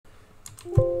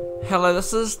Hello,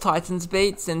 this is Titans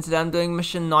Beats, and today I'm doing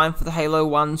Mission 9 for the Halo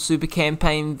 1 Super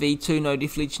Campaign V2 No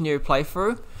Diff Legendary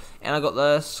playthrough. And I got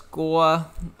the score,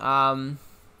 not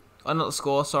the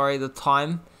score, sorry, the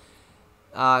time.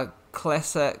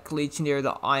 Classic Legendary,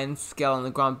 the Iron Skull, and the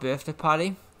Grand Birthday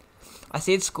Party. I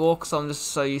said score because I'm just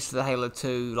so used to the Halo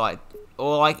 2,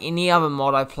 or like any other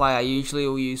mod I play, I usually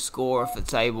will use score if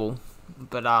it's able.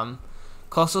 But,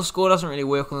 Coastal score doesn't really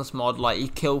work on this mod. Like, you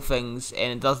kill things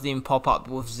and it doesn't even pop up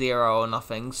with 0 or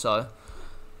nothing, so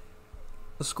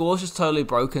the score's just totally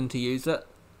broken to use it.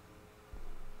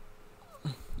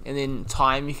 And then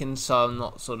time, you can, so I'm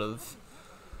not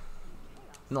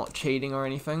not cheating or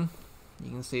anything.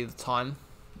 You can see the time,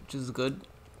 which is good.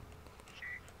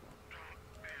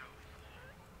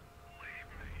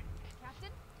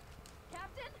 Captain,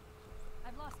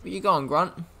 I've lost Where you going,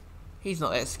 Grunt? He's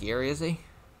not that scary, is he?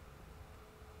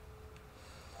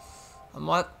 I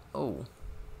might... Oh.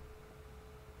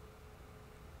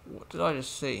 What did I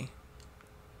just see?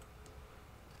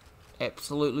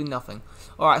 Absolutely nothing.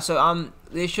 Alright, so,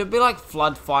 there should be, like,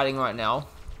 flood fighting right now.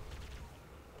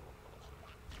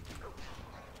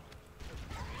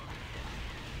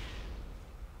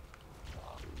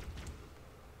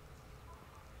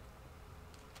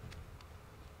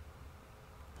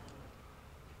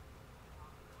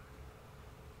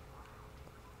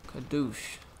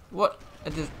 Kadoosh. What? I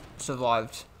just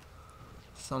survived.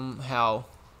 Somehow.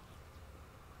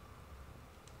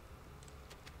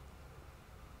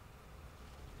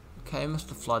 Okay,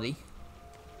 Mr. Floody.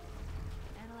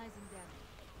 analyzing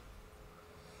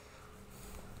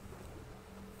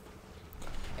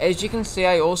damage. As you can see,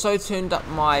 I also turned up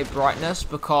my brightness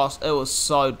because it was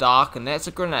so dark, and that's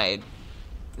a grenade.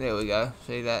 There we go.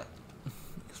 See that?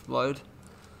 Explode.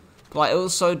 But, like, it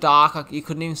was so dark, you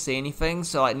couldn't even see anything.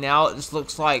 So, like, now it just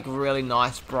looks like really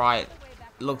nice, bright.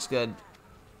 It looks good.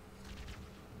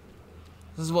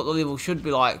 This is what the level should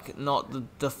be like, not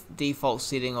the default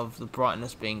setting of the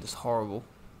brightness being just horrible.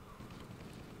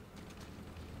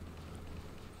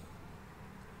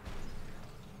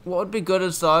 What would be good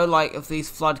is though, like, if these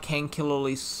flood can kill all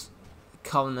these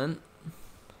Covenant.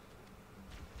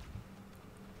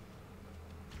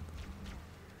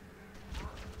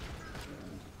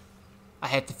 I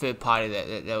had to third party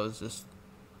that was just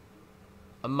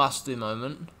a must-do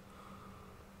moment.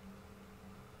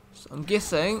 So I'm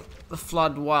guessing the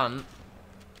flood won.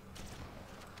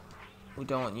 We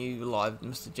don't want you alive,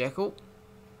 Mr. Jackal.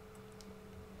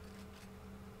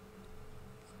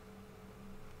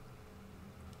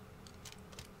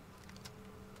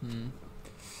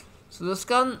 So this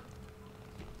gun,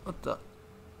 what the?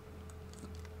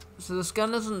 So this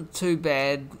gun isn't too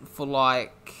bad for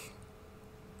like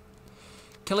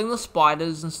killing the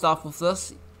spiders and stuff with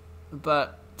this,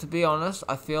 but to be honest,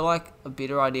 I feel like a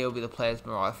better idea would be the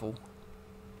plasma rifle.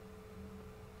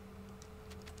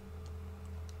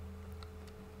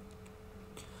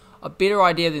 A better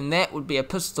idea than that would be a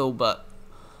pistol, but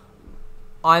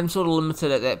I'm sort of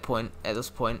limited at this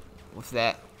point, with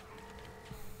that.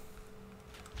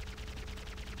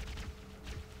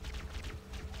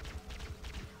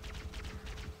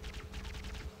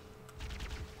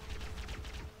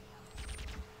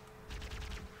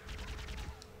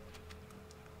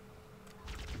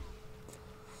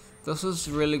 This is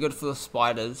really good for the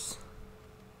spiders.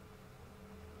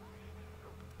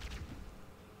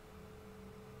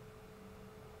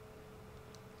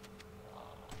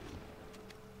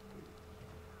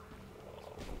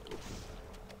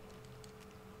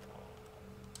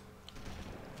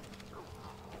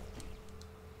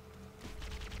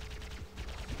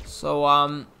 So,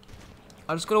 I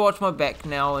just gotta watch my back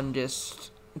now and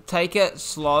just take it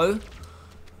slow.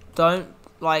 Don't,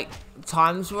 like,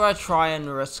 times where I try and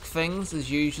risk things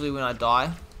is usually when I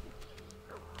die.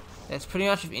 That's pretty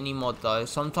much with any mod though.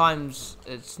 Sometimes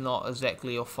it's not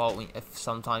exactly your fault if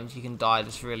sometimes you can die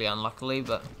just really unluckily,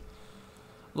 but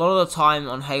a lot of the time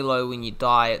on Halo when you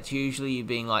die, it's usually you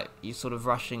being like, you're sort of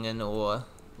rushing in or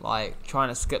like trying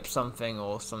to skip something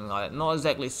or something like that. Not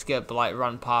exactly skip, but like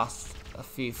run past a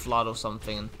few flood or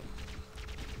something, and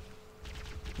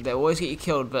they always get you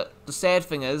killed. But the sad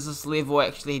thing is, this level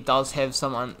actually does have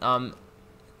some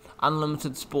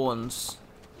unlimited spawns.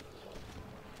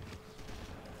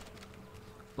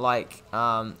 Like,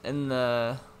 when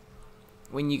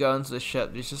you go into the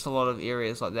ship, there's just a lot of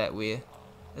areas like that where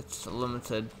it's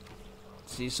limited.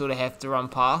 So you sort of have to run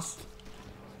past.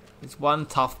 It's one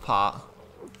tough part.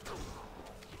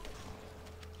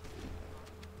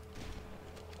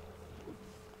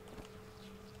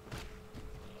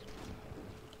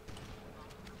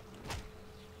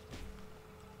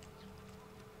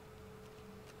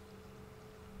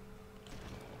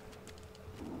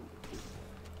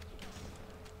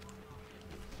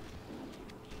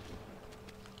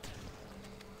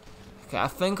 Okay, I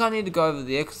think I need to go over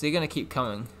there because they're going to keep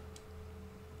coming.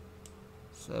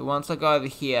 So once I go over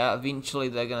here, eventually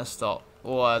they're going to stop.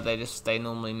 Or they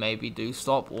normally maybe do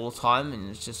stop all the time, and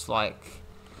it's just like,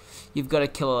 you've got to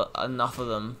kill enough of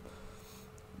them.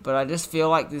 But I just feel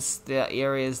like the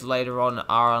areas later on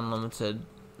are unlimited.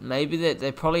 Maybe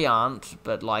they probably aren't,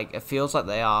 but like, it feels like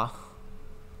they are.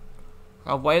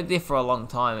 I've waited there for a long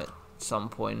time at some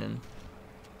point, and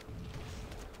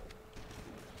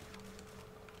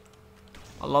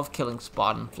I love killing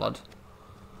Spartan Flood.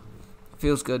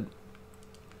 Feels good.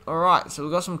 Alright, so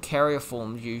we've got some carrier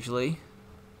forms usually.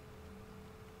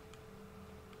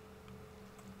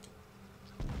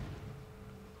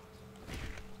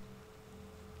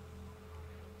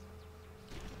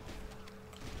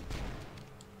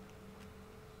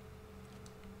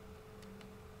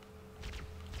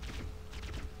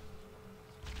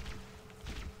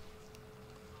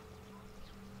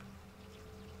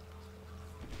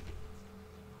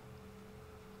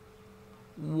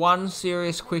 One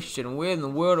serious question: where in the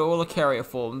world are all the carrier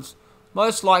forms?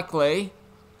 Most likely,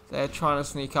 they're trying to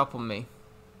sneak up on me.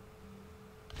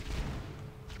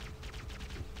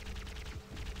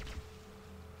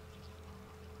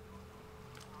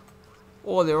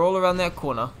 Or they're all around that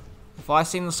corner. If I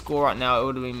seen the score right now, it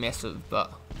would have been massive,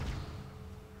 but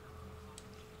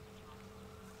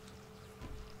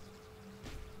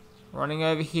running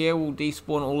over here will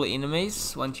despawn all the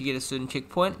enemies once you get a certain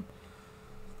checkpoint.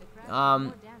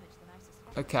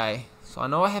 Okay, so I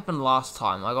know what happened last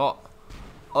time. I got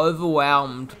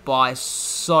overwhelmed by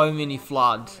so many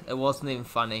floods. It wasn't even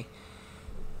funny.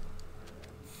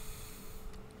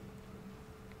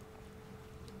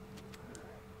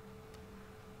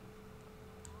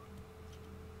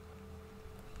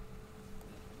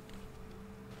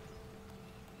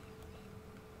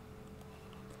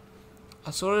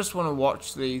 I sort of just want to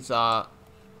watch these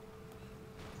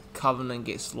Covenant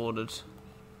get slaughtered.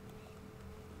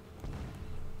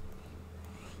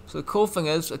 So the cool thing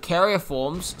is, the carrier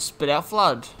forms spit out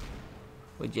flood.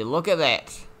 Would you look at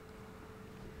that?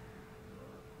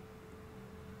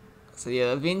 So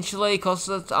yeah, eventually, because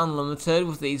it's unlimited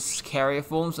with these carrier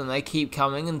forms, and they keep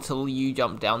coming until you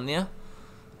jump down there.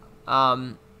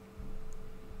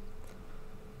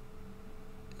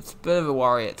 It's a bit of a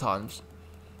worry at times.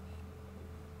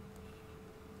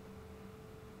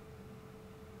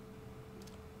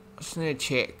 I just need to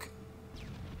check.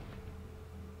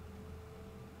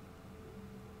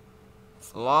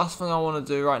 The last thing I want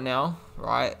to do right now,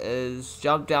 right, is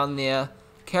jump down there,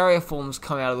 carrier forms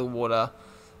come out of the water,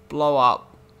 blow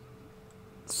up,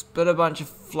 spit a bunch of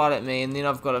flood at me, and then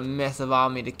I've got a massive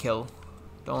army to kill.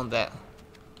 Don't want that.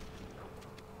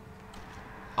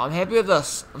 I'm happy with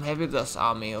this. I'm happy with this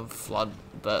army of flood,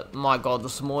 but my god,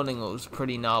 this morning it was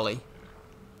pretty gnarly.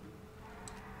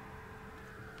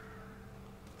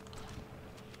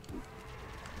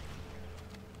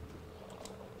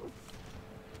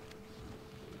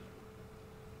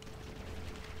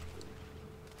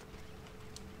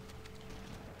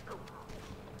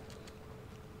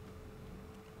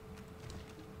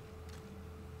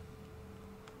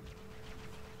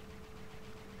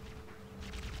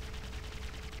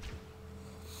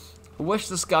 I wish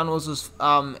this gun was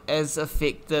as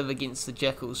effective against the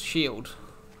Jackal's shield,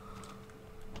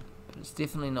 but it's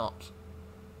definitely not.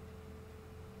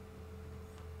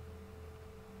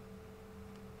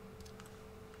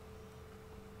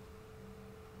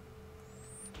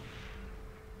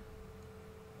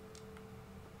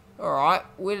 Alright,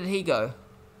 where did he go?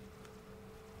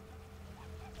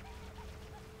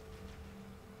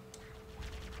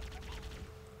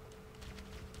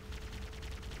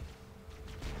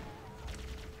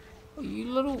 Oh,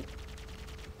 you little...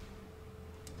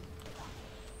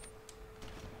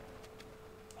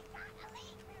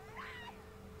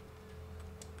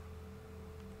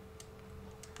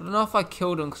 I don't know if I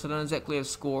killed him because I don't exactly have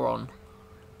score on.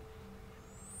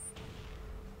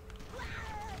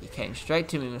 He came straight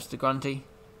to me, Mr. Grunty.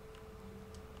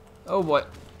 Oh boy.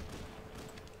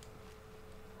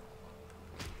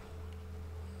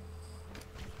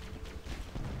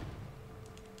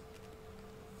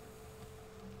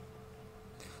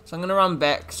 So I'm going to run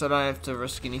back so I don't have to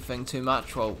risk anything too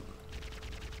much. Well,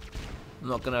 I'm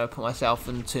not going to put myself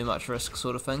in too much risk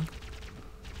sort of thing.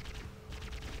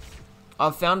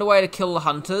 I've found a way to kill the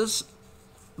hunters,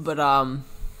 but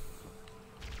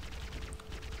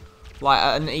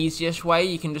like an easiest way,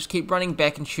 you can just keep running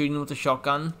back and shooting with the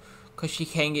shotgun, because you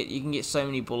can get so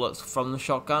many bullets from the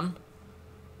shotgun.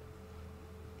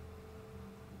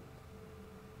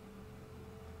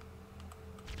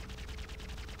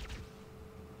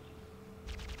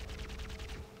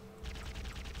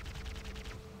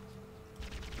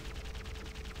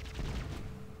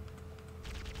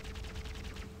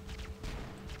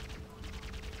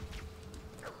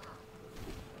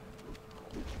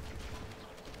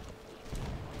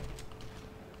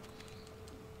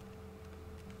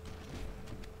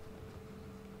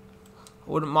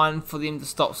 wouldn't mind for them to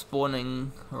stop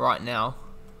spawning right now.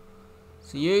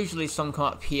 So usually some come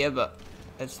up here, but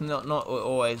it's not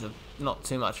always not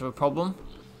too much of a problem.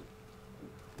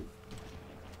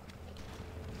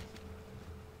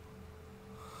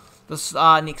 This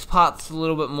next part's a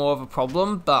little bit more of a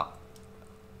problem, but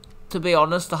to be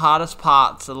honest, the hardest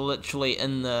parts are literally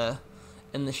in the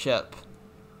ship,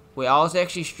 where I was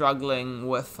actually struggling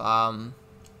with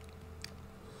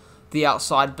the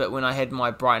outside bit when I had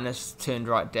my brightness turned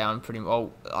right down pretty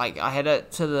well. Like, I had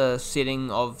it to the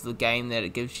setting of the game that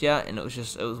it gives you, and it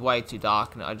was way too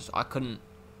dark, and I couldn't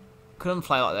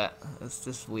play like that. It's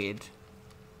just weird.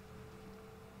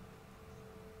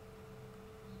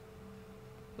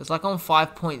 It's like on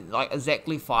 5 point, like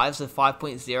exactly 5, so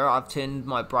 5.0. I've turned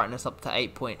my brightness up to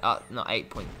 8 point, not 8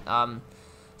 point,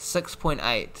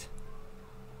 6.8.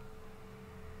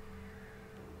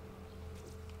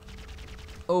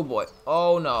 Oh boy.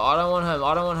 Oh no, I don't want him,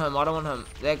 I don't want him, I don't want him.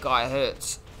 That guy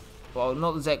hurts. Well,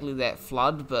 not exactly that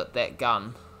flood, but that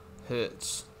gun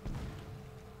hurts.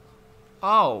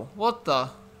 Oh, what the?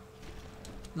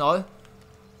 No.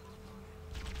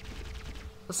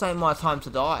 This ain't my time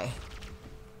to die.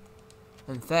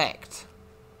 In fact,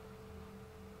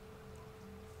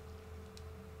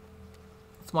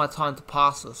 it's my time to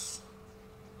pass this.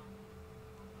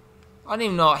 I didn't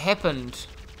even know what happened.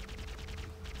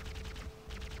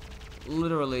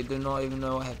 Literally do not even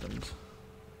know what happened.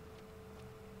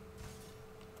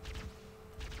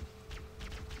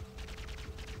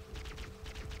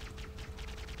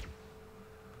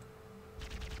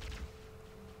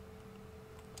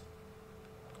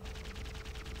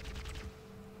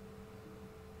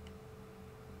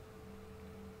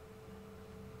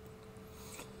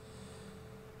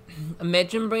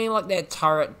 Imagine bringing like that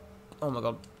turret. Oh my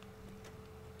god.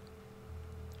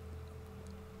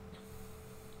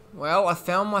 Well, I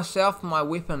found myself my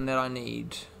weapon that I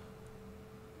need.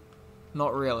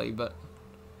 Not really, but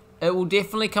it will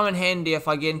definitely come in handy if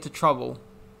I get into trouble.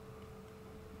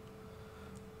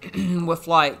 With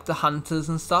like the hunters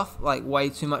and stuff. Like way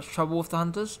too much trouble with the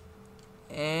hunters.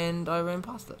 And I ran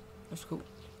past it. That's cool.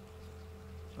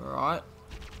 Alright.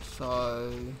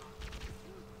 So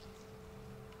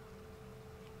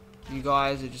you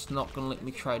guys are just not gonna let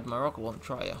me trade my rocket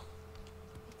launcher, are ya?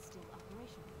 It's still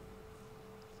operational.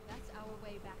 That's our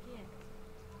way back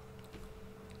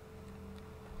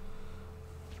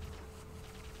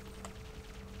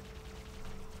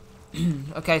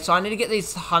in. Okay, so I need to get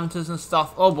these hunters and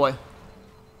stuff. Oh boy.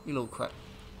 You little crap.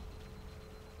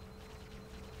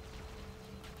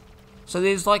 So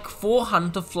there's like 4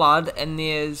 hunter flood and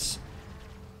there's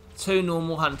 2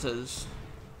 normal hunters.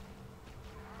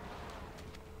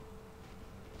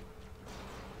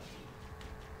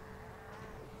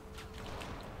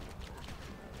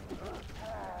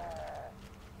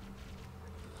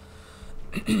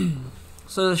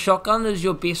 So the shotgun is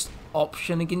your best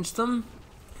option against them.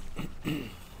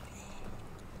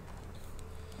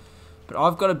 But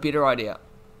I've got a better idea.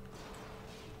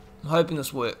 I'm hoping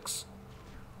this works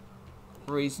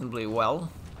reasonably well.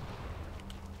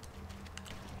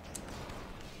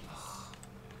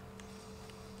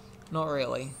 Not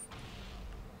really.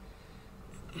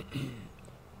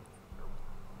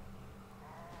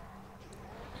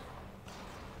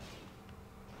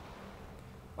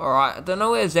 Alright, I don't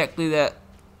know where exactly that...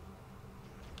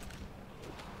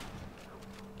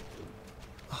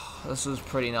 This is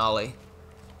pretty gnarly.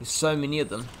 There's so many of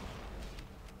them.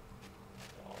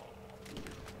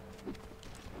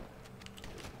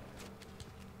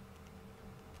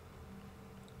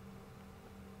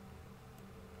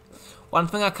 One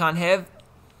thing I can't have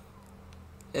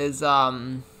is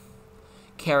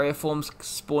carrier forms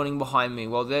spawning behind me.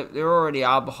 Well, they already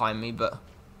are behind me, but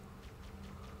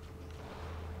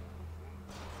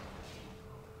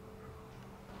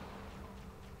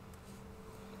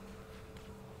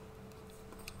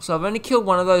so I've only killed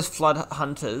one of those flood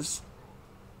hunters.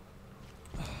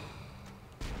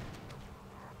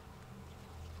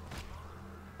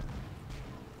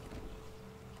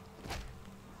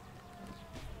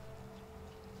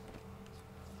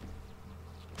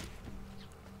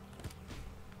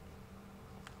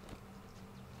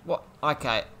 What?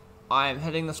 Okay. I am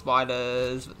hitting the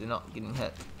spiders, but they're not getting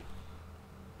hit.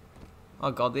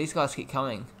 Oh god, these guys keep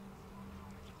coming.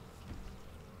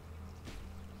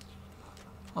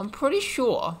 I'm pretty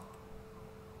sure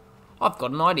I've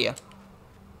got an idea.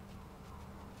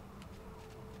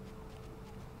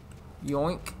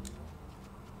 Yoink.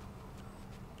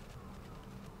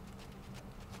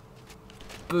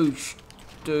 Boosh.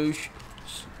 Douche.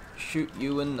 Shoot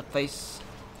you in the face.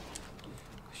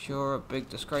 You're a big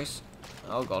disgrace.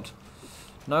 Oh god.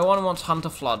 No one wants Hunter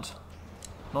Flood.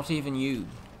 Not even you,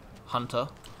 Hunter.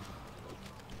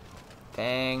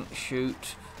 Bang,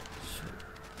 shoot,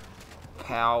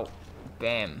 pow,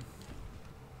 bam.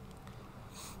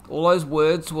 All those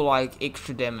words were like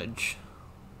extra damage.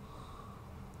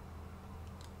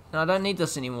 And I don't need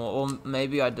this anymore, or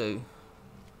maybe I do.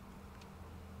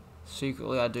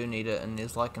 Secretly I do need it, and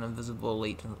there's like an invisible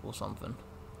elite or something.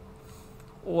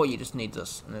 Or you just need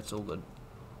this, and it's all good.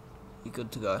 You're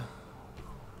good to go.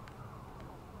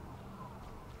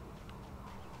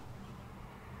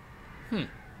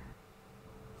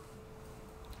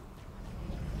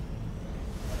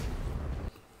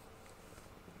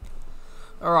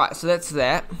 Alright, so that's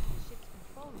that.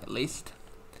 At least.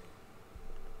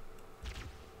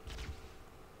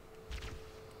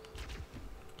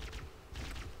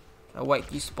 I'll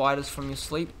wake you spiders from your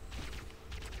sleep.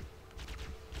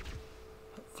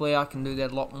 Hopefully I can do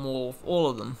that a lot more with all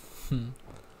of them.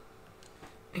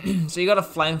 So you got a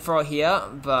flamethrower here,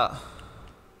 but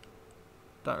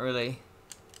don't really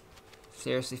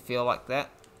seriously feel like that.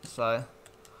 So,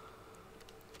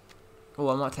 oh,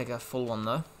 I might take a full one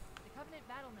though. The Covenant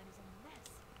battlement is a mess.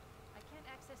 I can't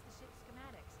access the ship's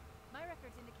schematics. My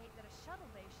records indicate that a shuttle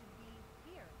bay should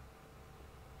be here.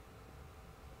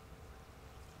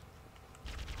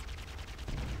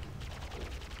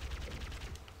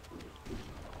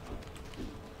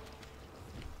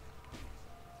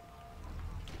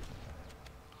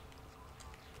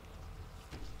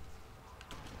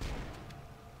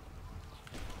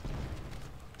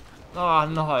 Oh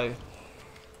no.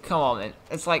 Come on, man.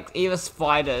 It's like either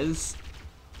spiders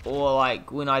or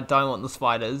like when I don't want the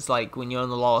spiders, like when you're on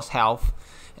the lowest health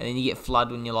and then you get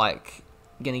flood when you're like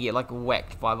gonna get like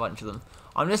whacked by a bunch of them.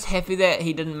 I'm just happy that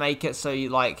he didn't make it so you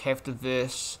like have to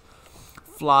verse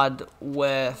flood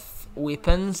with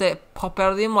weapons that pop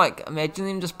out of them. Like imagine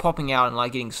them just popping out and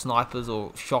like getting snipers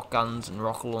or shotguns and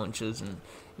rocket launchers, and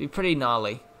it'd be pretty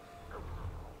gnarly.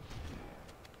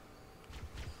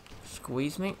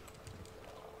 Squeeze me.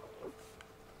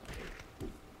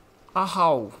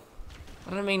 Oh,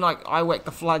 I don't mean like I whack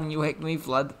the flood and you whack me,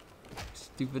 flood.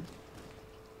 Stupid.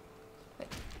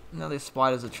 Now there's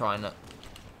spiders are trying it.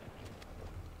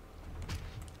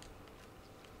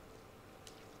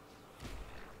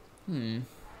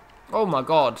 Oh my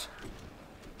god.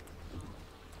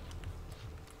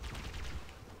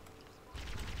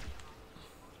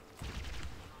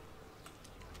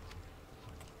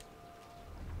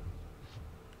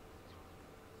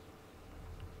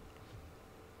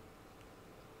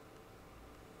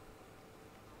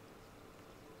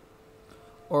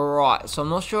 Alright, so I'm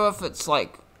not sure if it's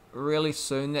like really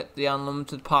soon that the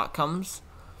unlimited part comes.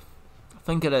 I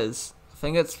think it is. I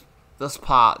think it's this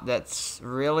part that's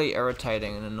really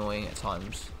irritating and annoying at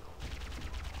times.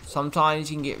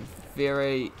 Sometimes you can get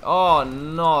very... Oh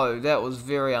no, that was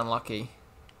very unlucky.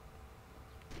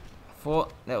 I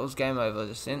thought that was game over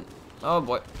just then. Oh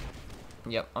boy.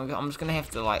 Yep, I'm just gonna have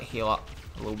to like heal up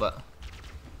a little bit.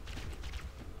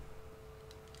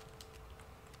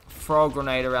 Throw a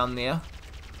grenade around there.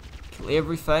 Kill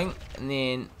everything and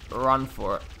then run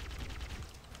for it.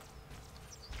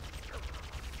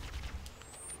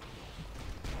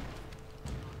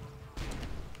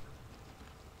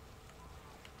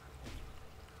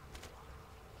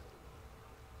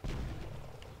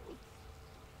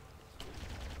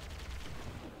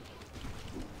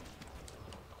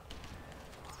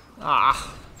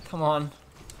 Ah, come on.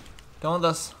 Go on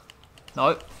this.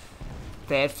 Nope.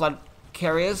 Bad flood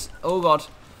carriers. Oh god.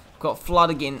 Got flood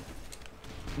again.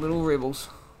 Little rebels.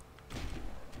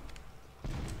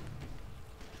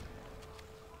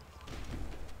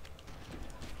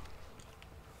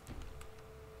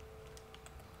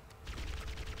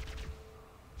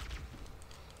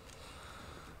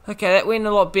 Okay, that went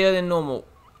a lot better than normal.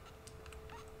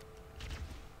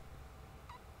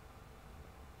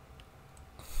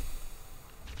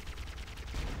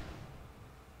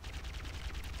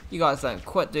 You guys don't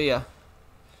quit, do ya?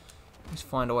 Just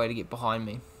find a way to get behind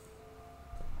me.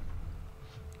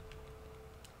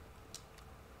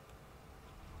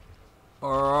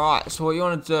 Alright, so what you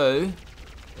want to do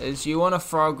is you want to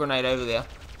throw a grenade over there.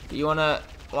 But you want to,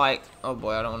 like, oh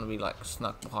boy, I don't want to be, like,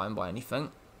 snuck behind by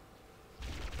anything.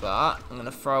 But I'm going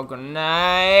to throw a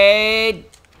grenade.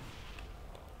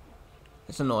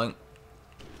 It's annoying.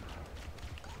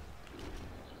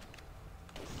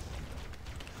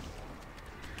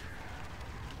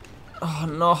 Oh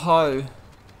no.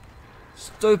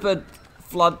 Stupid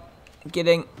flood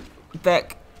getting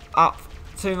back up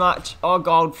too much. Oh,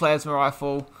 gold plasma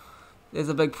rifle. There's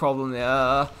a big problem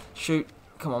there. Shoot.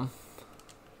 Come on.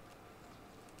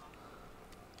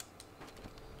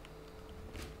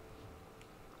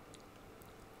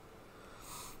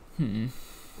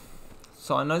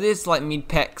 So I know there's like mid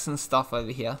packs and stuff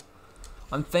over here.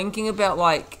 I'm thinking about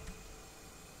like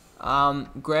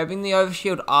grabbing the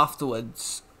overshield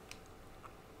afterwards.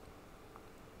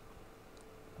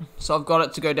 So I've got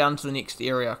it to go down to the next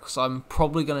area because I'm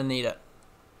probably going to need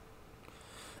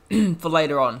it for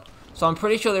later on. So I'm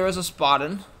pretty sure there is a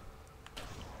Spartan.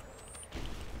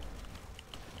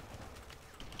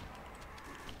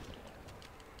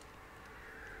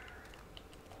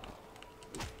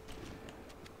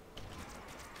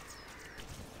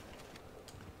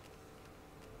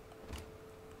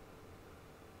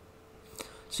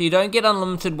 So you don't get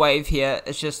unlimited wave here.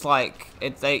 It's just like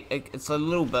it's a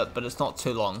little bit, but it's not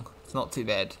too long. It's not too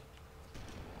bad.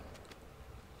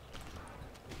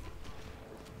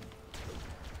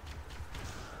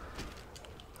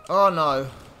 Oh no!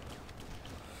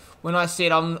 When I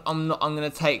said I'm gonna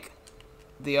take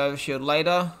the overshield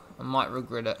later, I might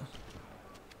regret it.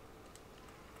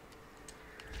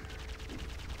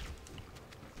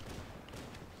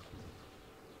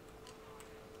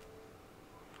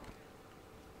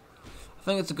 I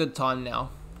think it's a good time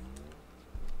now.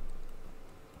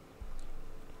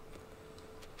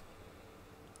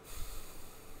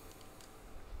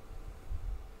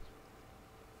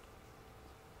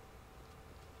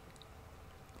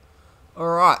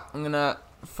 Alright, I'm gonna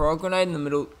throw a grenade in the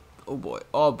middle. Oh boy,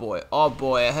 oh boy, oh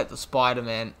boy, I hit the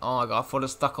Spider-Man. Oh my god, I thought it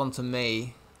stuck onto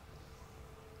me.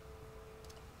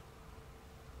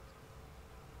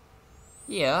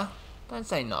 Yeah, don't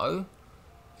say no.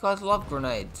 You guys love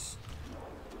grenades.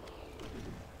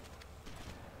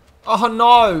 Oh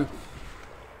no!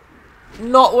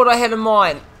 Not what I had in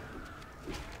mind.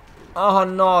 Oh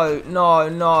no, no,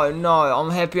 no, no.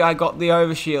 I'm happy I got the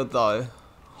overshield though.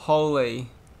 Holy.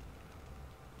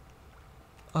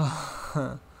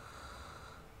 That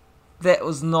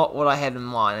was not what I had in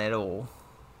mind at all.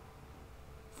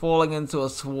 Falling into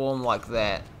a swarm like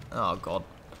that. Oh god.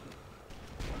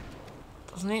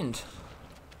 Doesn't end.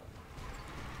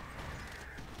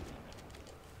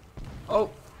 Oh.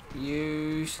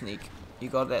 You sneak. You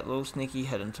got that little sneaky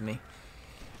hit into me.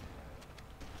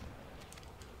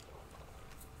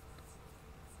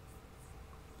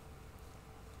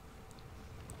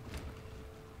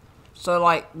 So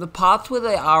like the parts where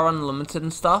they are unlimited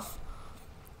and stuff,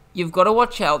 you've got to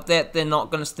watch out that they're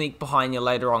not going to sneak behind you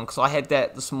later on, because I had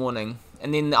that this morning.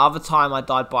 And then the other time I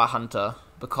died by a hunter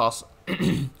because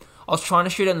I was trying to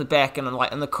shoot it in the back, and I'm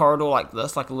like in the corridor like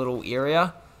this, like a little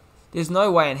area. There's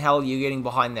no way in hell you're getting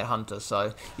behind that hunter,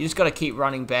 so you just got to keep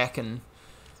running back and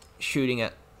shooting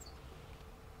it.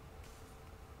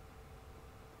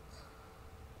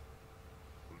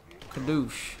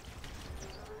 Kadoosh.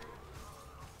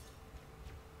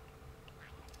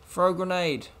 Throw a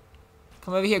grenade.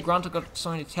 Come over here, Grunt, I've got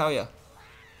something to tell you.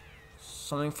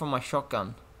 Something from my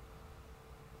shotgun.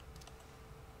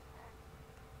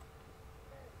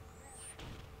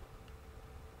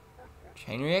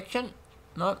 Chain reaction?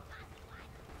 Nope.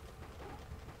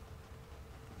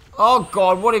 Oh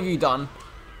god, what have you done?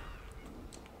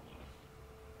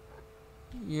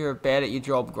 You're bad at your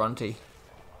job, Grunty.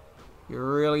 You're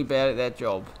really bad at that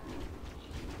job.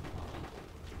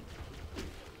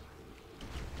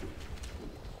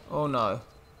 Oh no.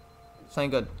 This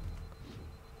ain't good.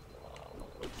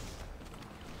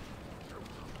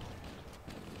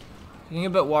 I'm getting a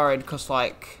bit worried because,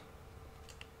 like,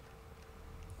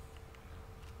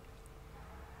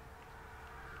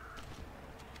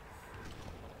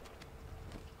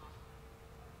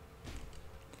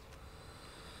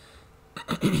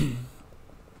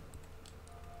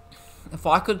 if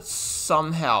I could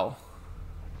somehow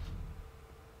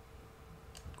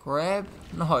grab,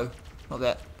 no, not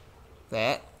that,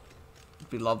 that would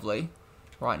be lovely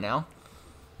right now.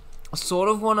 I sort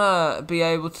of want to be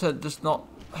able to just not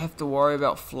have to worry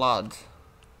about Flood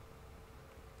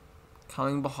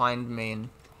coming behind me and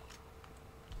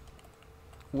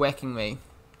whacking me.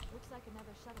 Looks like another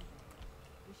shuttle bay.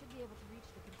 We should be able to reach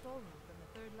the control room from the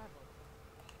 3rd level.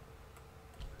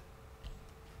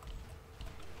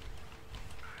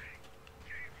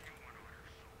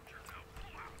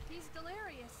 He's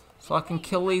delirious. So I can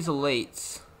kill these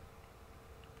elites.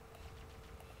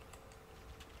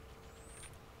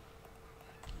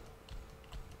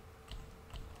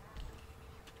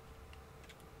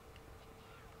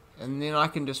 And then I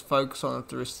can just focus on it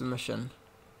the rest of the mission.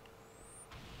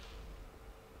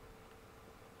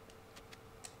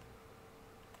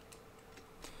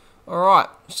 Alright,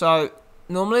 so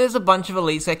normally there's a bunch of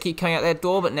elites that keep coming out that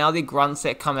door, but now they're grunts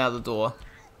that come out the door.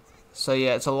 So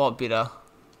yeah, it's a lot better.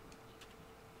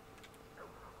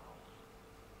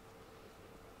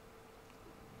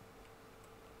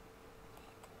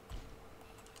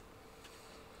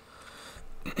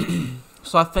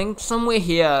 So I think somewhere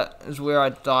here is where I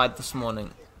died this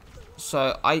morning.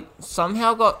 So I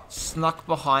somehow got snuck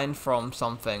behind from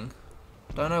something.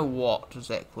 Don't know what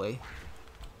exactly.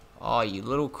 Oh, you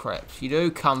little craps. You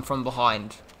do come from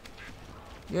behind.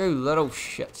 You little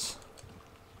shits.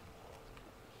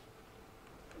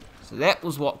 So that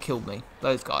was what killed me.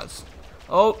 Those guys.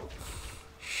 Oh,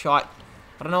 shite.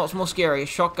 I don't know what's more scary, a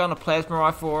shotgun, a plasma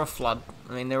rifle, or a flood.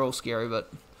 I mean, they're all scary, but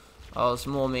I was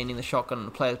more meaning the shotgun and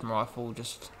the plasma rifle.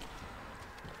 Just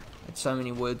had so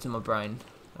many words in my brain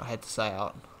I had to say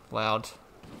out loud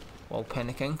while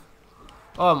panicking.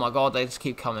 Oh my god, they just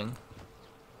keep coming.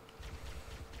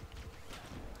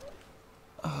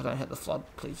 Oh, don't hit the flood,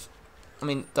 please. I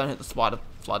mean, don't hit the spider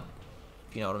flood,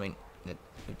 if you know what I mean.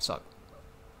 It'd suck.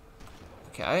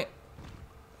 Okay.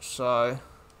 So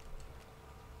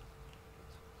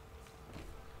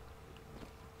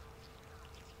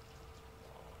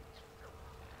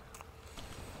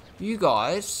you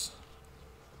guys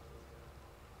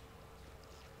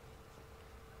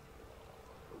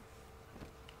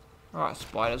alright,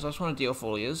 spiders, I just want to deal with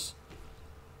all yours.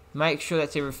 Make sure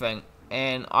that's everything.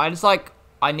 And I just like,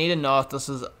 I need to know if this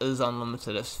is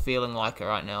unlimited. It's feeling like it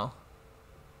right now.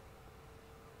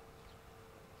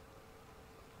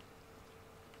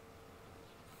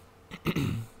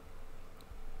 If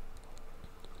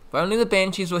only the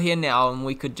banshees were here now and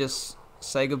we could just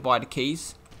say goodbye to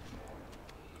keys.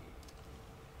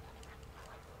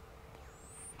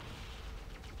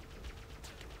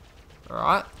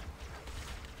 Alright.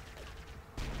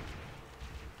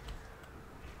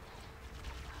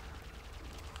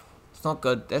 It's not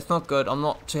good. That's not good. I'm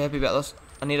not too happy about this.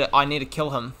 I need to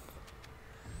kill him.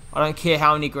 I don't care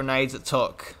how many grenades it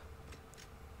took.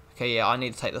 Okay, yeah, I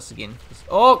need to take this again.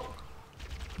 Oh!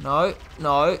 No,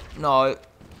 no, no.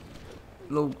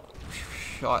 Little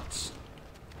shots.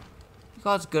 You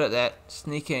guys are good at that.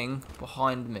 Sneaking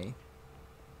behind me.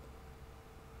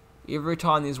 Every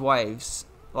time there's waves,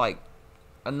 like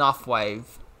enough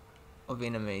wave of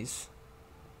enemies.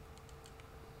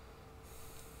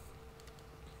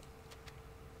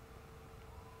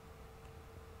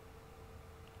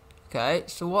 Okay,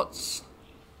 so what's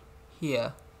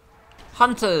here?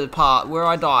 Hunter part, where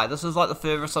I die. This is like the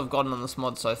furthest I've gotten on this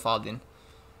mod so far then.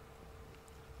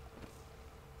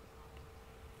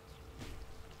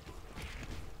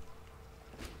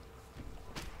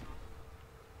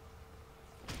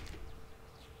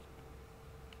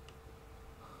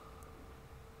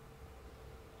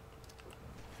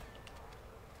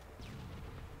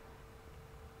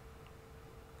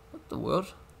 What the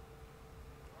world?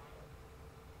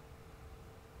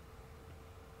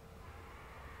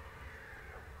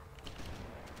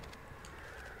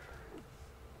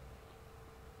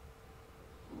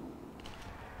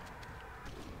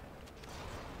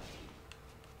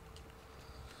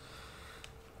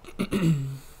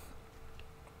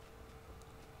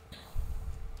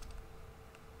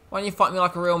 Why don't you fight me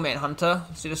like a real man, Hunter?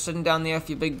 Instead of sitting down there with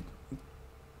your big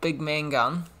man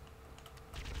gun.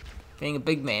 Being a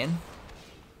big man.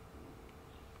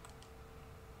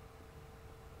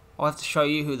 I'll have to show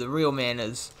you who the real man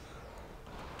is.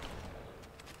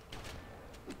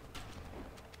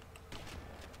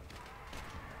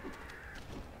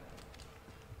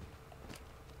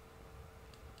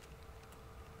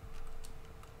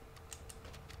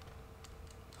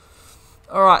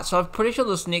 Alright, so I'm pretty sure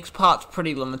this next part's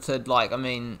pretty limited, like, I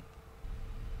mean,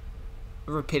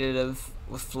 repetitive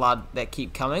with flood that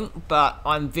keep coming, but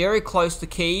I'm very close to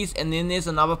keys, and then there's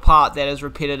another part that is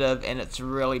repetitive, and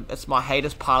it's my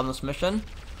hatest part on this mission.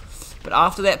 But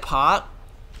after that part,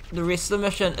 the rest of the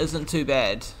mission isn't too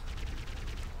bad.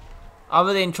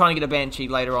 Other than trying to get a banshee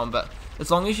later on, but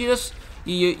as long as you just,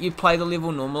 you play the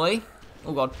level normally.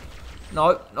 Oh god.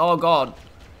 No, oh god.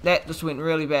 That just went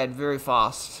really bad, very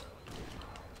fast.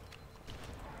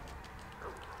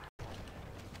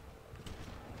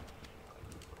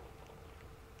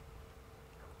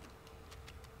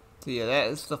 So yeah, that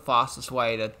is the fastest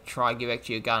way to try and get back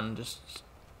to your gun. Just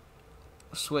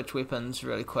switch weapons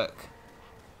really quick.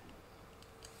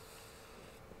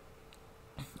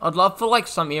 I'd love for like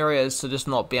some areas to just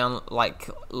not be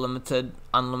unlimited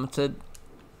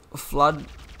flood.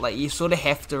 Like you sort of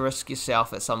have to risk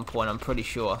yourself at some point, I'm pretty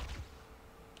sure.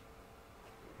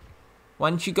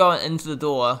 Once you go into the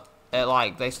door,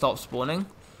 they stop spawning.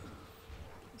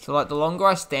 So like the longer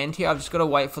I stand here, I've just got to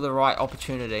wait for the right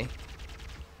opportunity.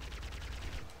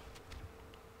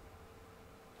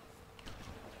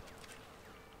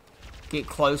 Get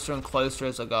closer and closer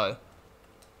as I go.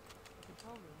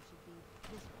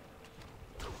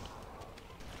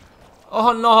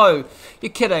 Oh no!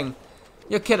 You're kidding.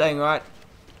 You're kidding, right?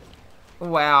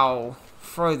 Wow.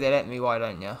 throw that at me, why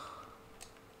don't you?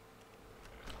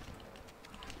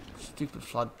 Stupid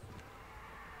flood.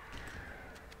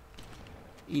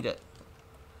 Eat it.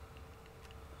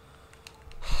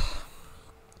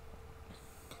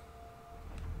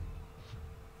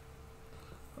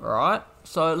 Alright,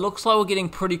 so it looks like we're getting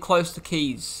pretty close to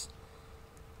keys.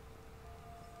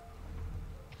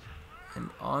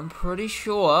 And I'm pretty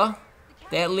sure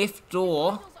that left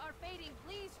door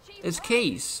is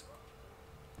keys.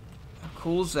 How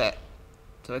cool is that?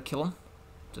 Did I kill him?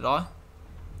 Did I?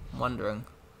 I'm wondering.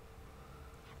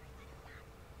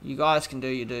 You guys can do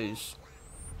your dues.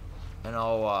 And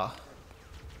I'll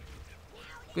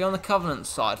be on the Covenant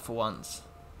side for once.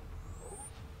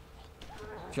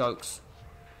 Jokes.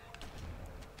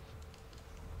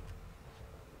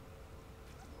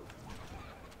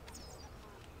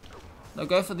 No,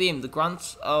 go for them. The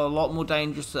grunts are a lot more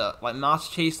dangerous. Like,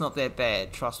 Master Chief's not that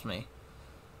bad, trust me.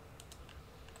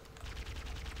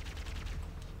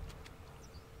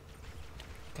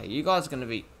 Okay, you guys are going to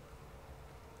be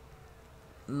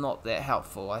not that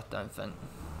helpful, I don't think.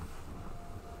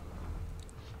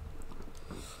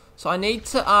 So I need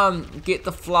to get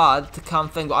the flood to come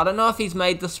thing, but I don't know if he's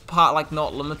made this part like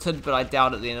not limited, but I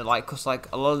doubt it then, like, cause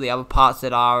like a lot of the other parts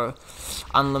that are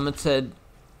unlimited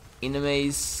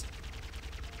enemies.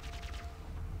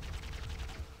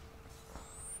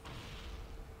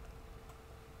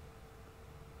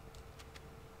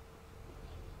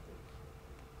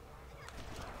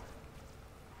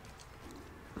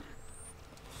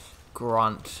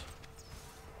 Grunt.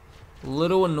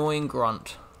 Little annoying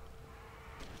grunt.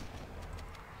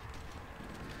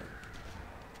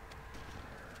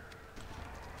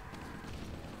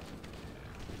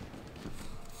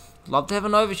 Love to have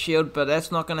an overshield, but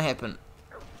that's not going to happen.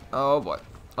 Oh boy.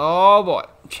 Oh boy.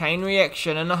 Chain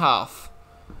reaction and a half.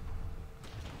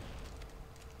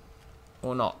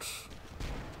 Or not.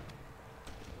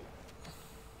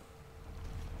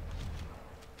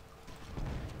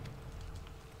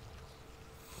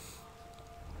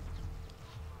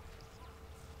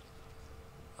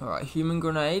 Alright, human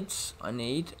grenades. I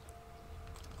need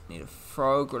a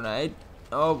throw grenade.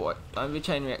 Oh boy. Don't be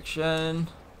chain reaction.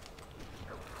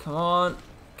 Come on.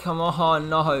 Come on.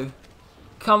 No.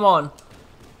 Come on.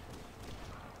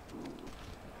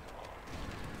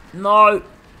 No.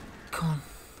 Come on.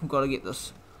 I've got to get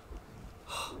this.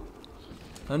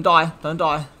 Don't die. Don't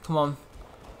die. Come on.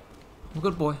 I'm a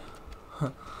good boy.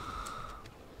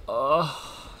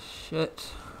 Oh,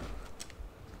 shit.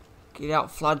 Get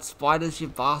out, flood spiders, you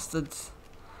bastards.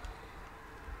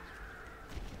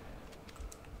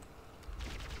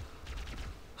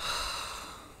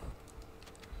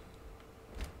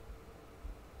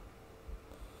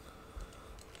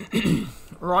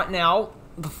 Right now,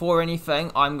 before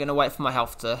anything, I'm going to wait for my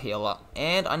health to heal up.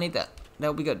 And I need that.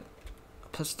 That'll be good.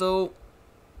 Pistol.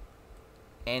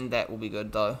 And that will be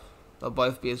good, though. They'll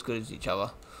both be as good as each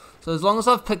other. So as long as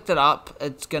I've picked it up,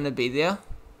 it's going to be there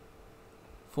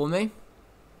for me.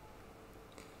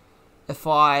 If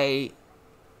I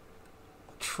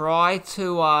try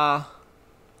to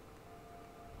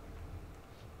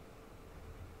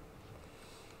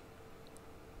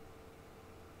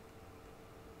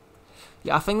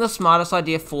yeah, I think the smartest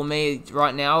idea for me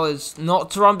right now is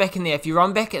not to run back in there. If you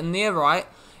run back in there, right,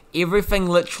 everything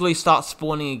literally starts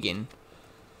spawning again.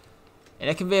 And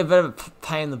it can be a bit of a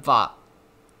pain in the butt.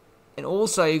 And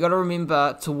also, you got to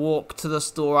remember to walk to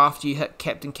this door after you hit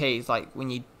Captain Keyes. Like, when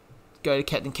you go to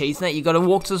Captain Keyes, you got to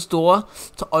walk to this door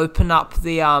to open up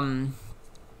the,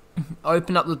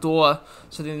 open up the door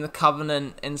so then the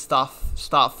Covenant and stuff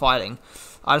start fighting.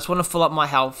 I just want to fill up my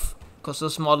health, because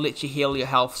this mod lets you heal your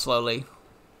health slowly.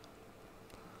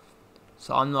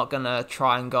 So I'm not going to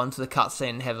try and go into the cutscene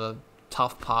and have a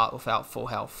tough part without full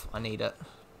health. I need it.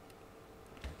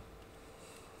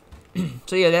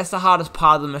 So yeah, that's the hardest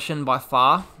part of the mission by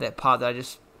far. That part that I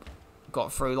just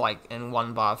got through like in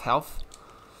 1 bar of health.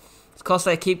 It's because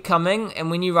they keep coming,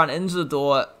 and when you run into the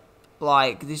door,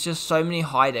 like, there's just so many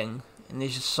hiding, and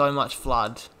there's just so much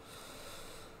flood.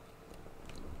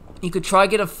 You could try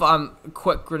get a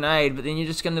quick grenade, but then you're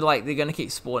just gonna they're gonna keep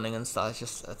spawning and stuff.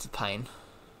 It's a pain.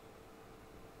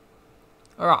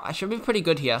 Alright, I should be pretty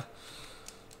good here.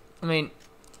 I mean,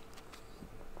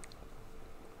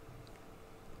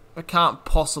 I can't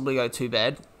possibly go too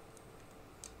bad.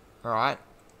 Alright.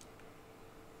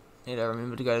 Need to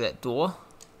remember to go to that door.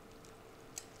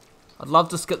 I'd love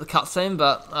to skip the cutscene,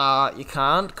 but you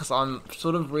can't, because I'm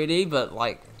sort of ready, but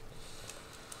like,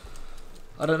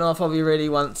 I don't know if I'll be ready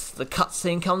once the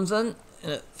cutscene comes in,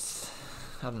 and it's,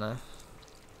 I don't know.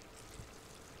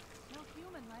 No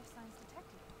human life signs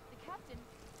detected. The captain.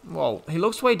 Whoa, he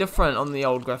looks way different on the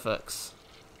old graphics.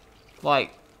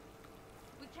 Like,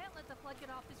 We can't let the flood get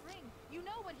off his ring. You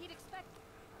know what he'd expect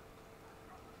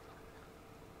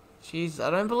jeez, I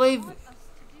don't believe us to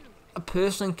do. a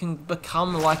person can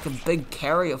become like a big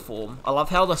carrier form. I love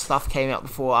how the stuff came out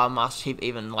before Master Chief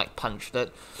even like punched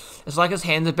it. It's like his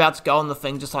hand's about to go and the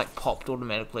thing just like popped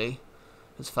automatically.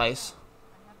 His face.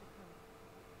 I have the code.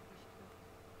 We should go.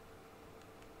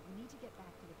 We need to get back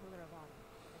to the Pillar of Autumn.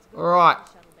 Let's go Alright, to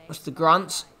the shuttle bay and Mr. start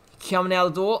Grunts the coming out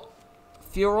the door.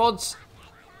 Fuel rods.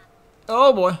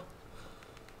 Oh boy.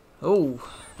 Oh,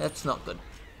 that's not good.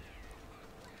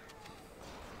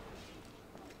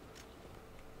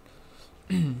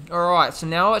 Alright, so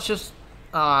now let's just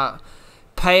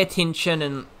pay attention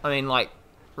and, I mean, like,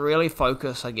 really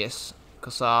focus, I guess.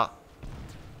 Because, I'd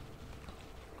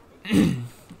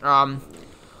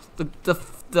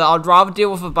rather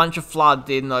deal with a bunch of flood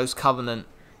than those Covenant.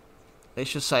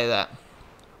 Let's just say that.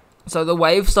 So the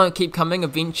waves don't keep coming,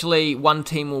 eventually one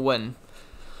team will win.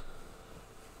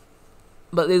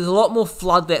 But there's a lot more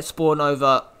flood that spawn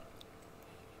over.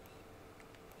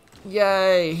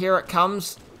 Yay, here it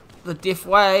comes. The death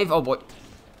wave. Oh boy.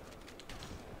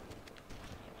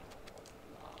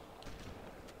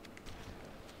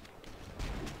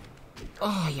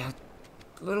 Oh yeah,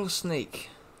 little sneak.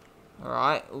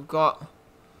 Alright, we've got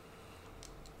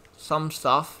some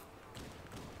stuff.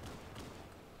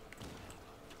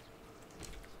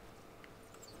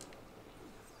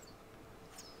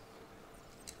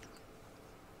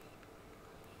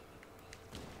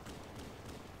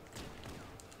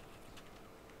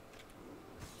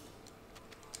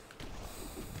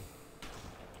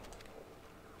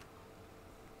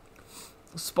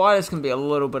 Spiders can be a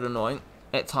little bit annoying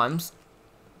at times.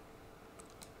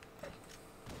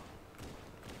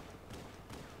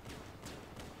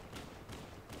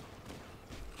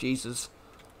 Jesus.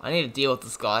 I need to deal with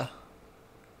this guy.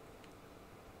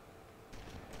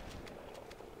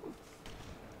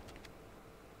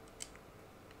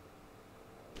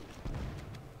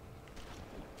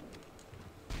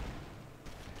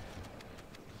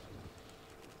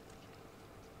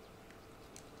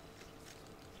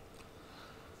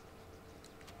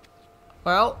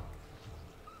 Well,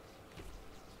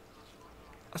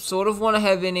 I sort of want to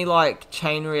have any like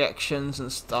chain reactions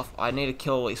and stuff. I need to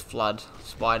kill all these flood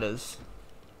spiders.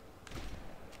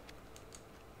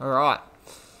 Alright,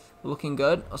 looking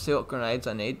good. I'll see what grenades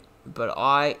I need, but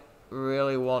I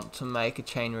really want to make a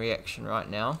chain reaction right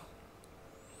now.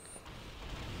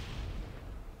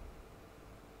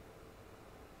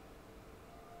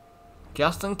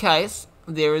 Just in case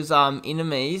there is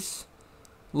enemies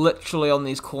literally on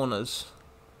these corners.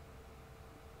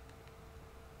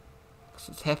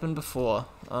 It's happened before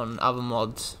on other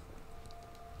mods.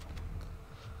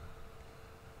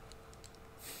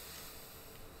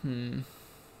 I'm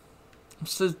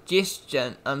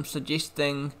suggesting,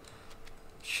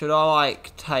 should I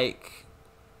like take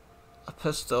a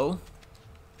pistol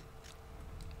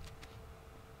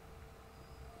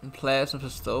and play as a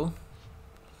pistol,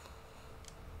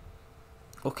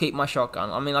 or keep my shotgun?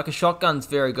 I mean, like, a shotgun's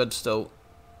very good still.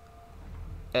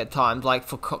 At times, like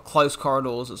for close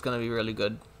corridors, it's going to be really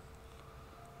good.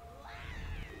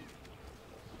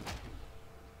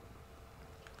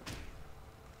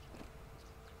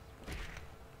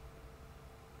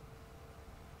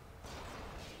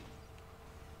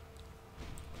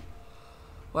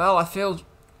 Well, I feel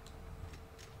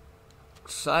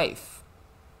safe.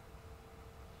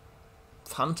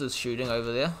 Hunter's shooting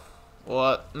over there.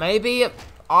 Or maybe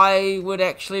I would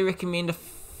actually recommend a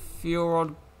fuel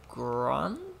rod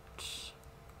grunt.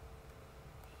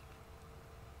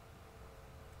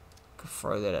 Could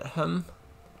throw that at him.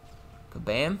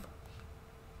 Kabam.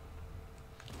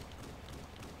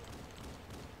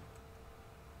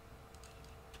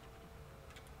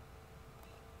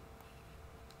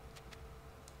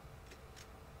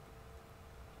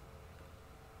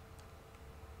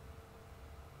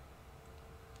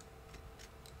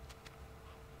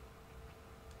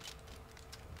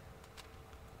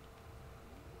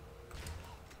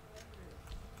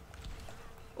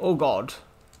 Oh god.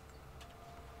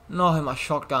 No, my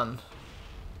shotgun.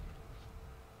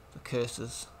 The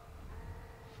curses.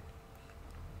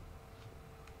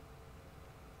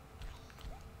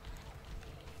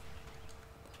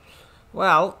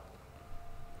 Well,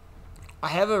 I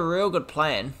have a real good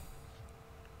plan.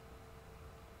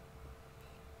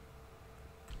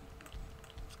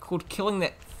 It's called killing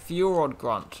that fuel rod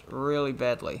grunt really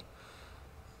badly.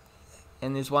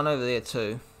 And there's one over there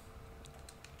too.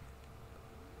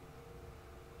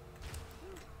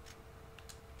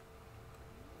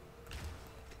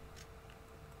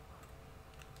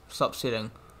 It's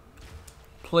upsetting.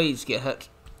 Please get hit.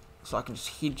 So I can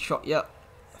just headshot, yep,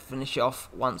 finish it off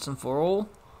once and for all.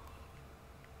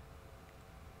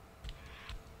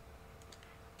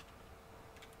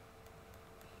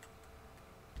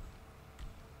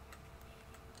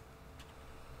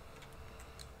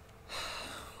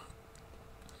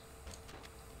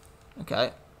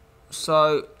 Okay,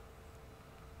 so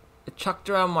I chucked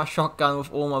around my shotgun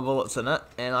with all my bullets in it,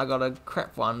 and I got a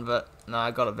crap one, but no,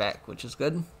 I got it back, which is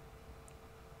good.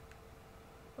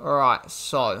 Alright,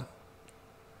 so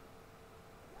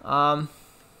oh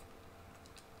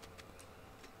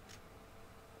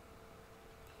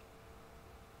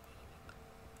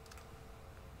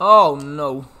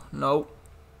no, no.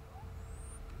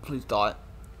 Please die.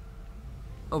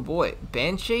 Oh boy,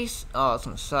 banshees? Oh, I was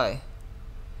gonna say.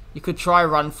 You could try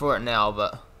run for it now,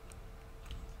 but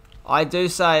I do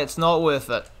say it's not worth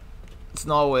it. It's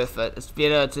not worth it. It's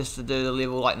better just to do the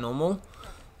level like normal,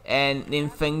 and then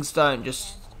things don't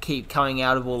just keep coming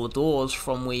out of all the doors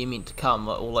from where you're meant to come,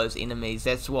 like all those enemies.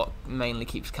 That's what mainly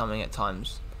keeps coming at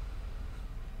times.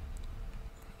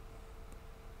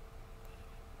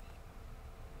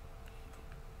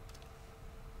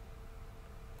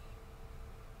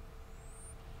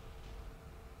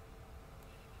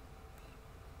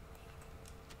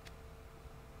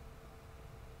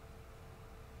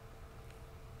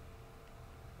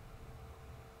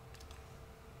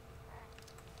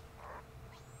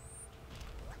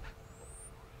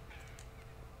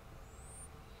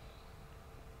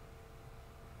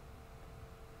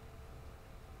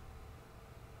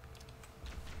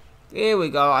 There we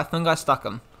go, I think I stuck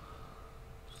him.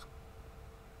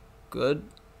 Good.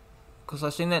 Because I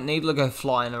seen that needler go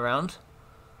flying around.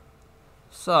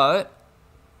 So,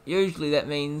 usually that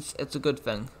means it's a good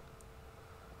thing.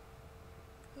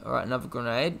 Alright, another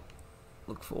grenade.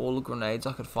 Look for all the grenades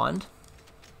I could find.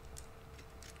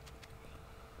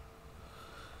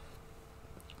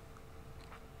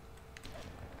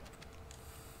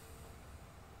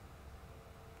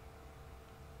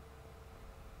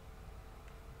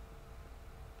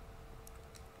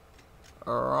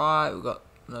 Alright, we've got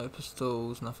no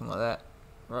pistols, nothing like that.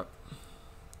 Right.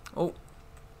 Oh.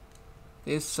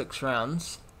 There's 6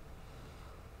 rounds.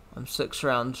 I'm 6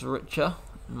 rounds richer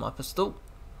in my pistol.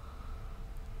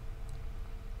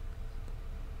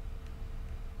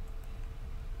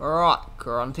 Alright,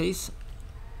 grunties.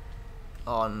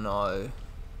 Oh no.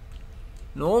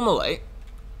 Normally,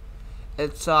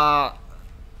 it's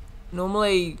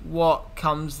normally what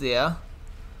comes there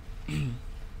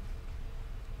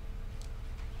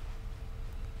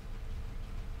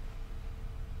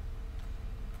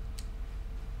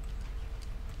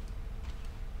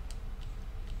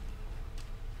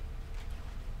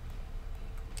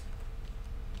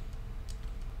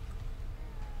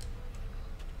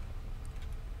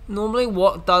normally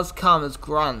what does come is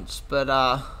grunts, but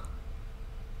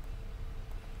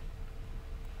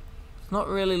it's not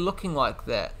really looking like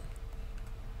that.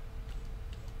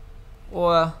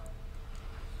 Or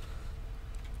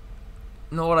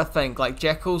not what I think, like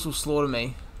jackals will slaughter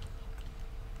me.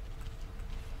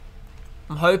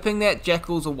 I'm hoping that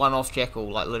jackal's a one-off jackal,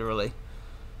 like literally.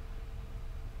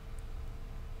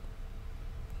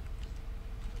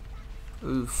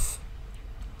 Oof.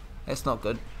 That's not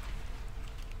good.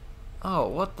 Oh,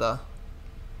 what the?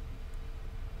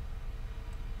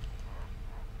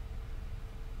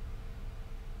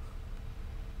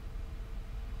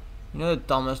 You know the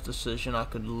dumbest decision I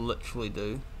could literally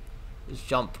do is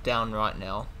jump down right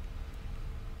now.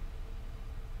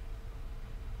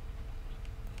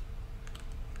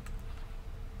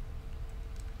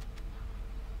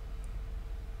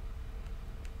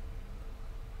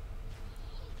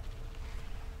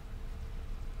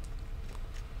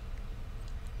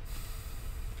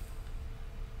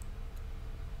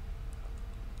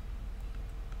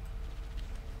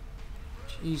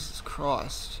 Jesus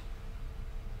Christ.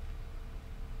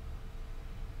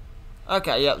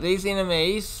 Okay, yep, these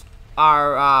enemies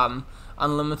are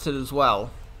unlimited as well,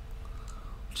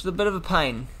 which is a bit of a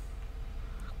pain.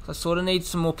 I sort of need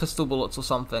some more pistol bullets or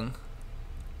something.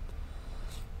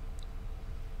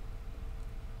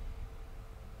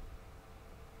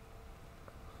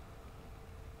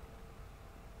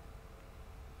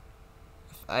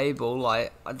 If able,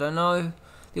 like, I don't know.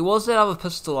 There was that other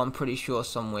pistol, I'm pretty sure,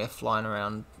 somewhere flying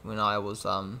around when I was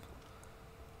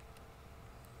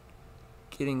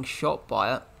getting shot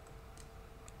by it.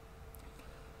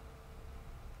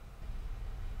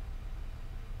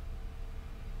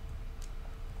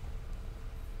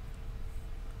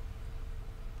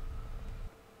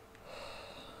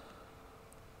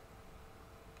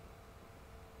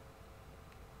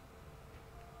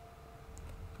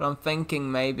 But I'm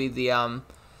thinking maybe the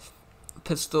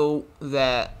pistol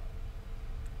that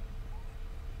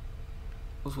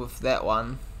was with that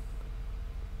one.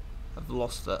 I've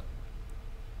lost it.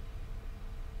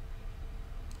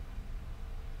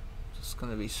 Just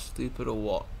gonna be stupid or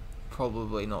what?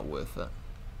 Probably not worth it.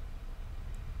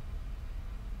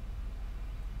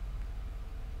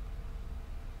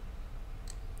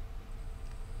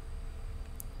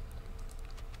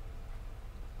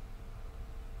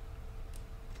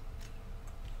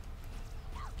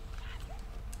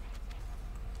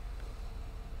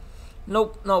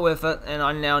 Nope, not worth it, and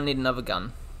I now need another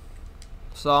gun.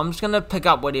 So I'm just gonna pick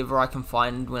up whatever I can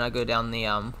find when I go down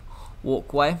the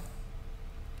walkway.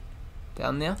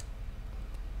 Down there.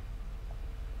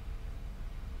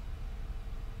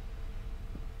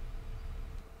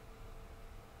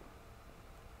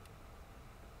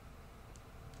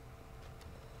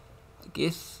 I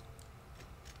guess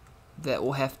that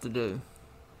will have to do.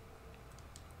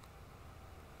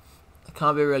 I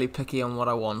can't be really picky on what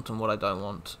I want and what I don't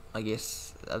want. I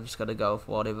guess I've just got to go with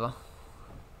whatever.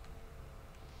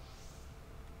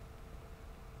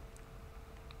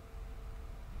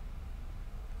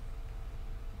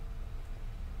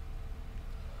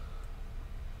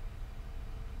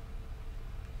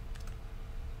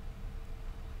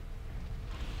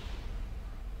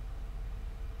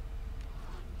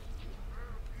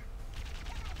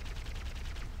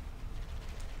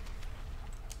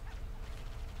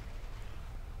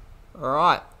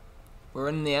 Alright, we're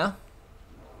in there.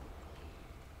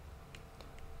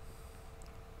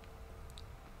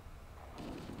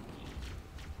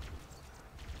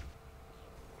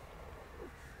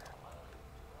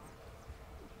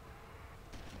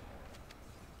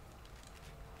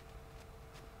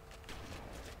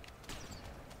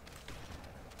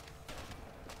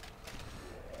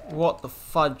 What the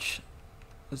fudge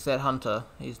is that hunter?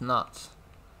 He's nuts.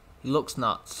 He looks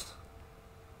nuts.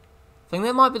 I think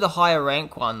that might be the higher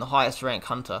rank one, the highest rank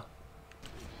hunter.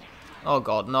 Oh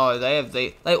god, no,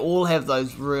 they all have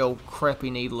those real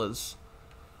crappy needlers.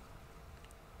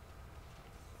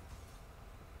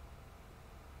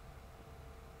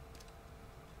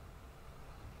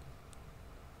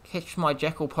 Catch my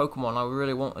jackal Pokemon. I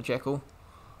really want a jackal.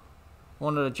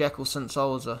 Wanted a jackal since I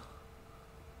was a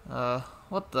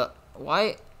what the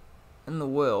why in the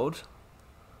world?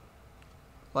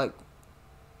 Like,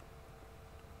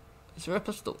 is there a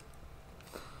pistol?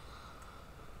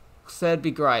 Because that'd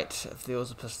be great if there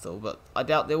was a pistol, but I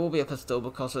doubt there will be a pistol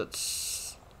because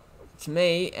it's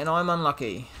me and I'm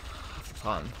unlucky half the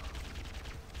time.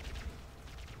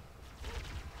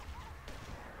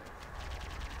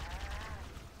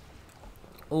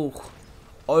 Ooh,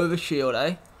 overshield,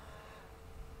 eh?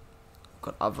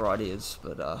 Got other ideas,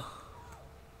 but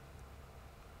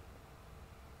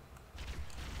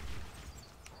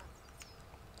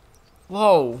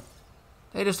whoa!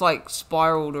 They just like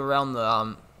spiraled around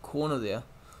the corner there.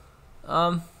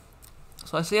 So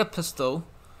I see a pistol.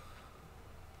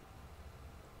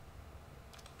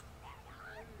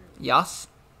 Yes.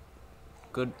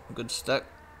 Good stick.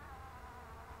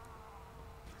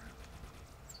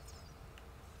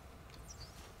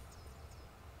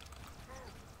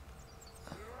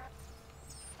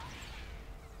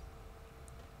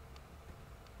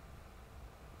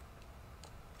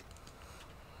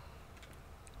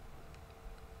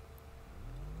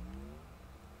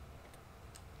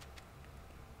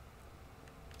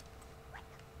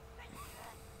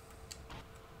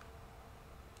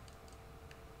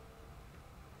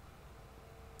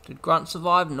 Did Grunt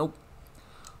survive? Nope.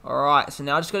 Alright, so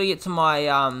now I just gotta get to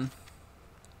my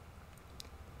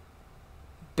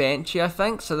Banshee, I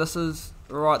think. So this is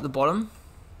right at the bottom.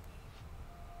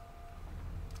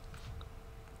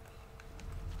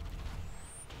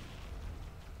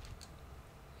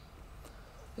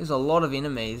 There's a lot of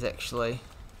enemies actually.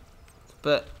 It's a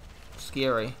bit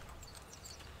scary.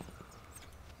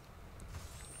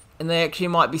 And they actually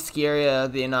might be scarier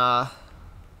than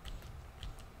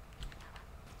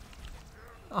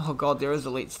oh god, there is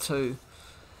elites too.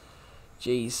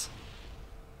 Jeez.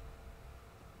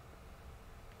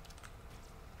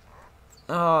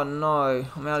 Oh no,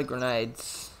 I'm out of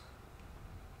grenades.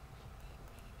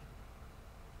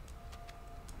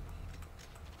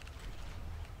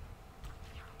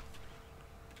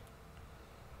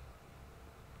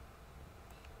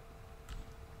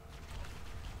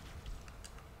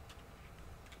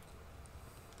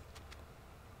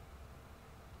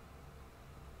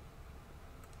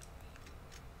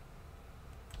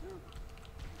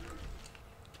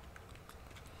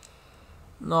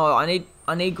 No,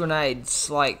 I need grenades,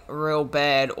 like, real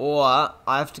bad, or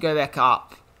I have to go back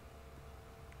up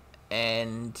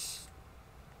and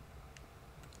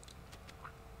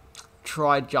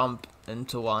try jump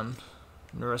into one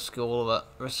and risk all of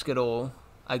it, risk it all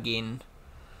again.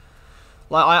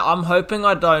 Like, I'm hoping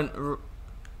I don't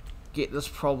get this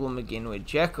problem again where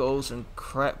jackals and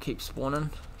crap keep spawning.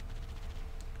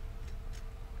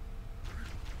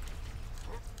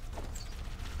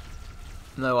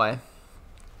 No way.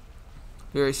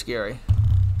 Very scary.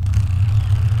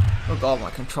 Oh god, my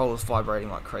controller's vibrating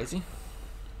like crazy.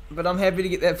 But I'm happy to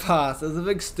get that pass. It was a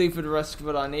big stupid risk,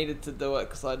 but I needed to do it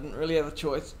because I didn't really have a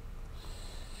choice.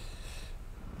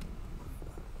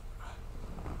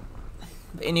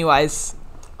 But anyways,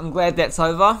 I'm glad that's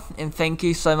over, and thank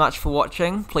you so much for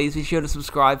watching. Please be sure to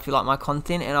subscribe if you like my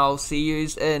content, and I'll see you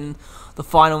in the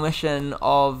final mission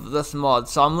of this mod.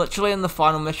 So I'm literally in the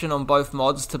final mission on both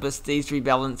mods, Tibistes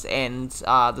Rebalance and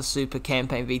the Super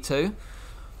Campaign V2,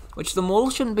 which the model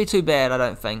shouldn't be too bad, I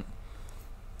don't think.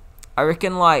 I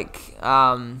reckon like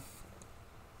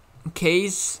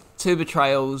Keys, 2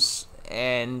 Betrayals,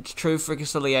 and Truth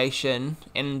Reconciliation,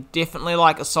 and definitely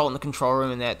like Assault in the Control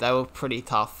Room and that, they were pretty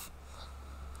tough.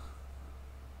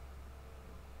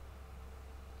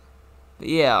 But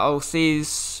yeah, I'll see you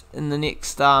in the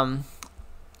next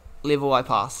level I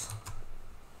pass.